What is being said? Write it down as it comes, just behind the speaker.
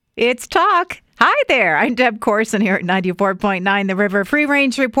It's talk. Hi there. I'm Deb Corson here at 94.9 The River. Free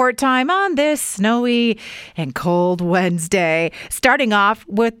range report time on this snowy and cold Wednesday. Starting off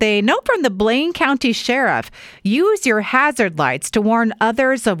with a note from the Blaine County Sheriff. Use your hazard lights to warn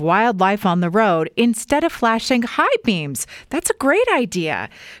others of wildlife on the road instead of flashing high beams. That's a great idea.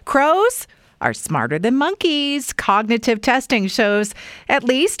 Crows are smarter than monkeys. Cognitive testing shows, at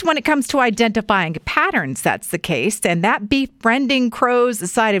least when it comes to identifying patterns, that's the case. And that befriending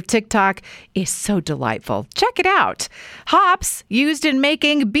crows side of TikTok is so delightful. Check it out. Hops used in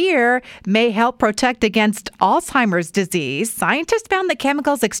making beer may help protect against Alzheimer's disease. Scientists found that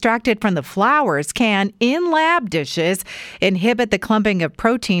chemicals extracted from the flowers can, in lab dishes, inhibit the clumping of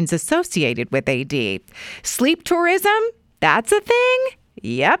proteins associated with AD. Sleep tourism? That's a thing?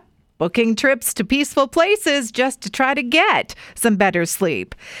 Yep. Booking trips to peaceful places just to try to get some better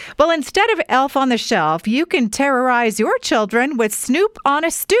sleep. Well, instead of Elf on the Shelf, you can terrorize your children with Snoop on a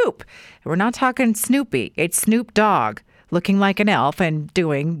Stoop. We're not talking Snoopy. It's Snoop Dogg, looking like an elf and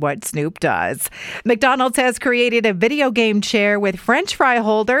doing what Snoop does. McDonald's has created a video game chair with French fry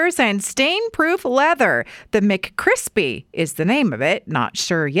holders and stain-proof leather. The McCrispy is the name of it. Not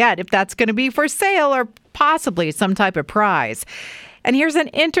sure yet if that's going to be for sale or possibly some type of prize. And here's an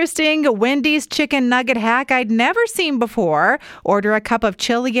interesting Wendy's chicken nugget hack I'd never seen before. Order a cup of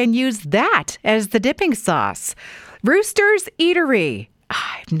chili and use that as the dipping sauce. Rooster's Eatery.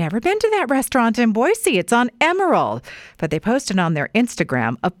 I've never been to that restaurant in Boise. It's on Emerald. But they posted on their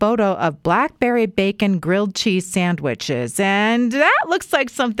Instagram a photo of blackberry bacon grilled cheese sandwiches. And that looks like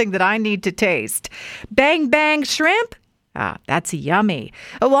something that I need to taste. Bang Bang Shrimp. That's yummy.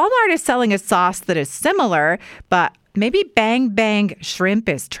 Walmart is selling a sauce that is similar, but maybe Bang Bang Shrimp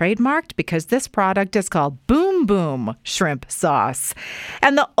is trademarked because this product is called Boom Boom Shrimp Sauce.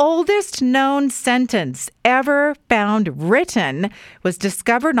 And the oldest known sentence ever found written was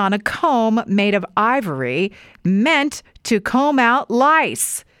discovered on a comb made of ivory meant to comb out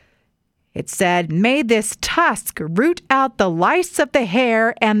lice. It said, "May this tusk root out the lice of the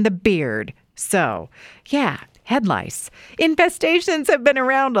hair and the beard." So, yeah. Head lice. Infestations have been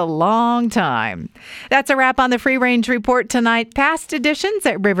around a long time. That's a wrap on the Free Range Report tonight. Past editions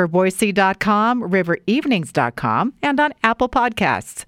at riverboise.com, riverevenings.com, and on Apple Podcasts.